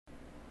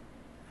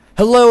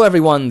Hello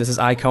everyone, this is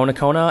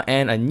iKonakona,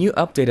 and a new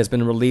update has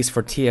been released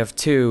for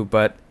TF2,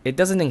 but it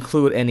doesn't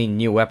include any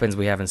new weapons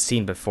we haven't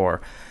seen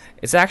before.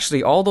 It's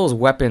actually all those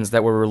weapons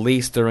that were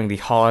released during the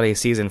holiday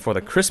season for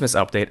the Christmas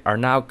update are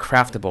now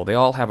craftable. They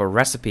all have a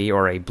recipe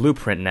or a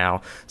blueprint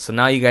now, so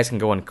now you guys can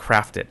go and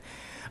craft it.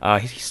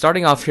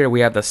 Starting off here,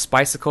 we have the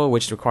Spy-cicle,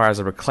 which requires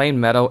a reclaimed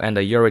metal and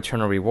a Euro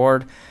Eternal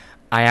reward.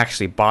 I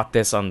actually bought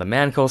this on the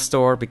Manco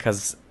store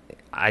because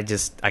I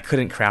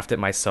couldn't craft it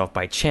myself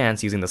by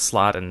chance using the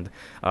slot and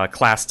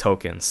class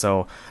tokens.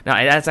 So now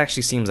that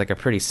actually seems like a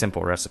pretty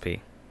simple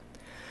recipe.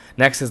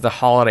 Next is the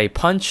Holiday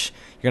Punch.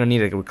 You're going to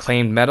need a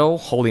reclaimed metal,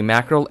 holy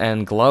mackerel,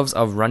 and gloves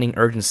of running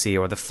urgency,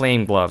 or the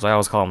flame gloves. I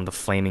always call them the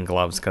flaming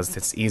gloves because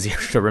it's easier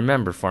to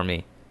remember for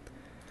me.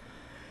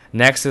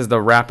 Next is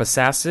the Rap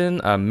Assassin,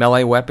 a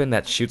melee weapon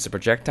that shoots a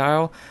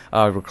projectile,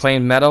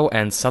 reclaimed metal,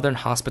 and southern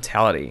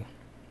hospitality.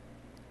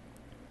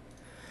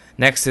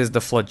 Next is the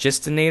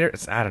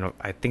Phlogistinator. I don't know,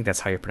 I think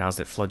that's how you pronounce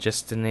it.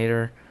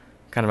 Phlogistinator.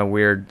 Kind of a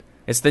weird.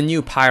 It's the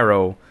new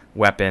pyro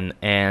weapon,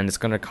 and it's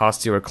going to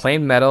cost you a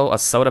reclaimed metal, a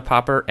soda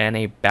popper, and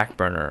a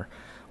backburner.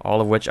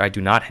 All of which I do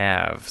not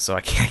have, so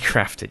I can't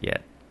craft it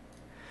yet.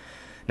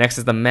 Next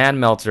is the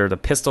Manmelter, the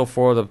pistol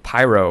for the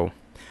pyro.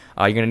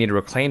 You're going to need a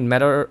reclaimed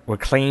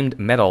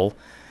metal,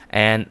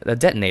 and a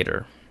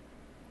detonator.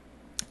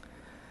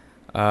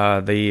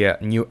 The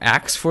new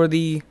axe for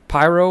the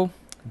pyro,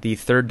 the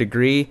 3rd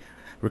degree.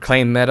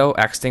 Reclaimed metal,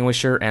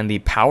 extinguisher, and the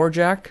power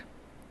jack.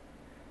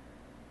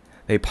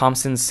 The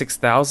Pomson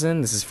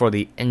 6000, this is for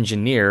the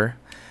engineer.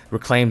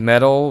 Reclaimed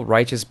metal,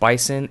 righteous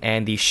bison,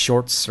 and the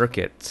short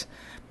circuit.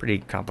 Pretty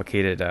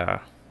complicated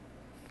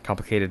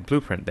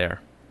blueprint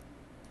there.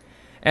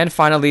 And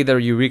finally, the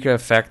Eureka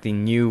Effect, the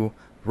new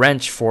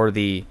wrench for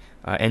the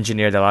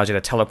engineer that allows you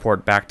to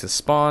teleport back to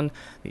spawn.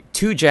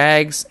 2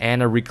 jags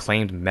and a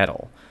reclaimed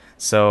metal.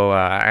 So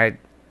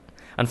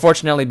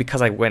unfortunately,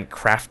 because I went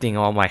crafting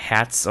all my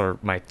hats, or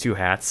my 2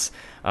 hats,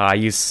 I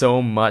used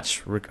so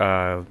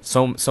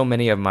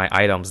many of my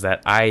items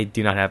that I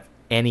do not have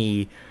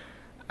any.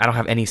 I don't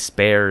have any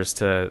spares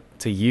to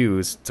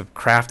use to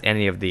craft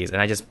any of these, and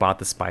I just bought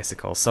the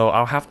Spy-cicle. So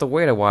I'll have to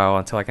wait a while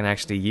until I can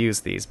actually use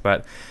these.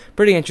 But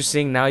pretty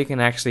interesting. Now you can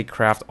actually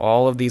craft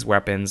all of these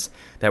weapons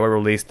that were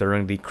released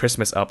during the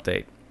Christmas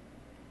update.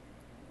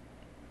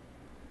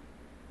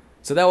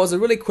 So that was a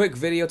really quick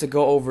video to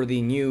go over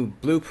the new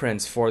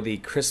blueprints for the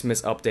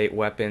Christmas update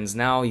weapons.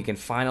 Now you can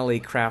finally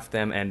craft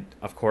them, and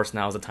of course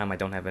now is the time I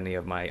don't have any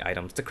of my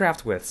items to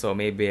craft with, so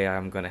maybe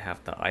I'm going to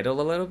have to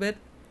idle a little bit?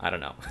 I don't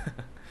know.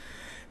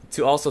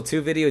 Also,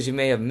 2 videos you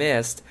may have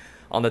missed.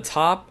 On the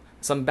top,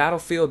 some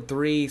Battlefield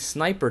 3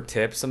 sniper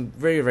tips, some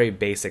very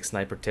basic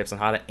sniper tips on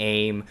how to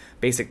aim,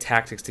 basic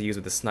tactics to use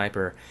with the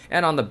sniper.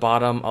 And on the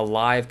bottom, a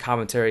live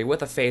commentary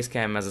with a face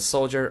cam as a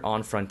soldier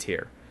on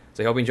Frontier.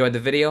 So I hope you enjoyed the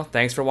video.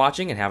 Thanks for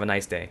watching and have a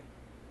nice day.